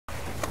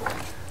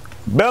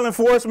Bell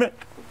enforcement.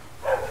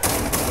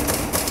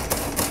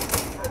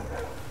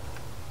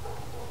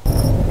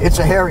 It's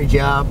a hairy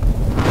job,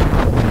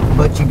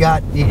 but it's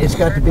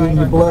got to be in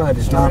your blood.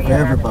 It's not for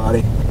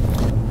everybody.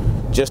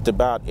 Just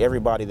about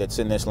everybody that's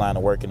in this line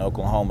of work in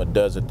Oklahoma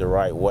does it the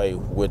right way,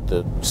 with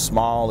the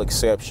small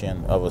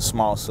exception of a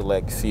small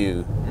select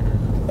few,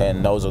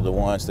 and those are the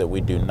ones that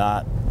we do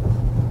not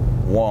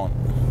want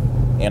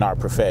in our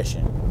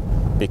profession,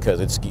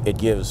 because it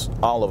gives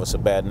all of us a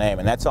bad name,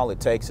 and that's all it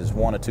takes is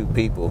one or two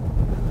people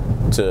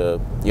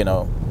to, you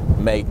know,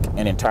 make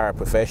an entire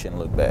profession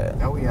look bad.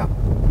 Oh yeah.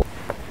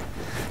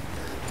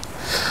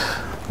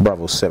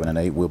 Bravo 7 and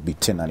 8 will be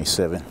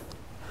 1097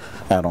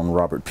 out on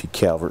Robert P.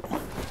 Calvert,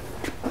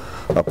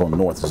 up on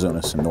North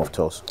Zunis and North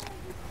Tulsa.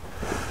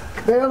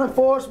 Bail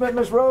enforcement,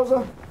 Miss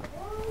Rosa.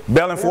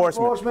 Bail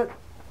enforcement.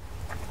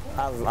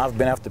 I've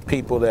been after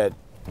people that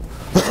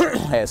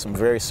had some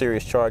very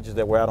serious charges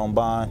that were out on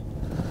bond,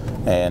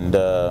 and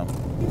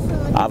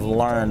I've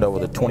learned over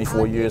the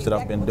 24 years that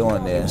I've been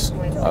doing this,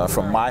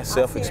 from my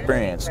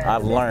self-experience,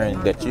 I've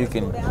learned that you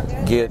can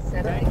get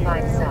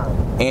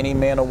any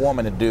man or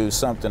woman to do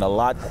something a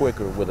lot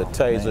quicker with a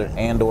taser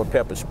and or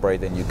pepper spray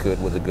than you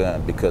could with a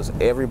gun, because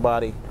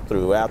everybody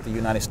throughout the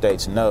United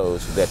States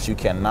knows that you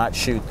cannot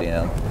shoot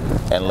them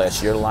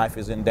unless your life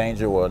is in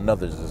danger or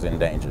another's is in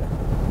danger.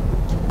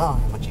 Oh,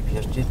 my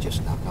GPS did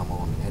just now come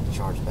on. Had to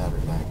charge the battery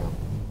back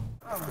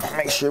up.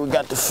 Make sure we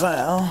got the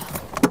file.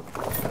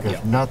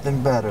 There's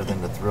nothing better than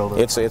the thrill of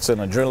it's an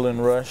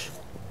adrenaline rush,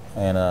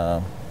 and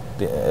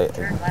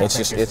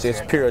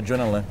it's pure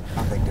adrenaline.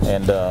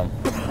 And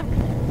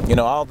you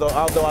know, although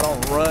I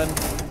don't run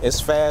as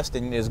fast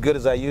and as good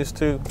as I used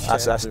to, I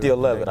still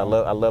love it. I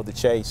love the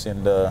chase,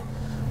 and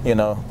you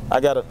know, I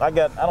don't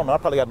know, I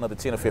probably got another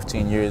 10 or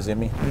 15 years in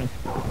me.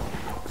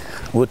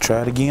 We'll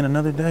try it again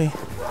another day.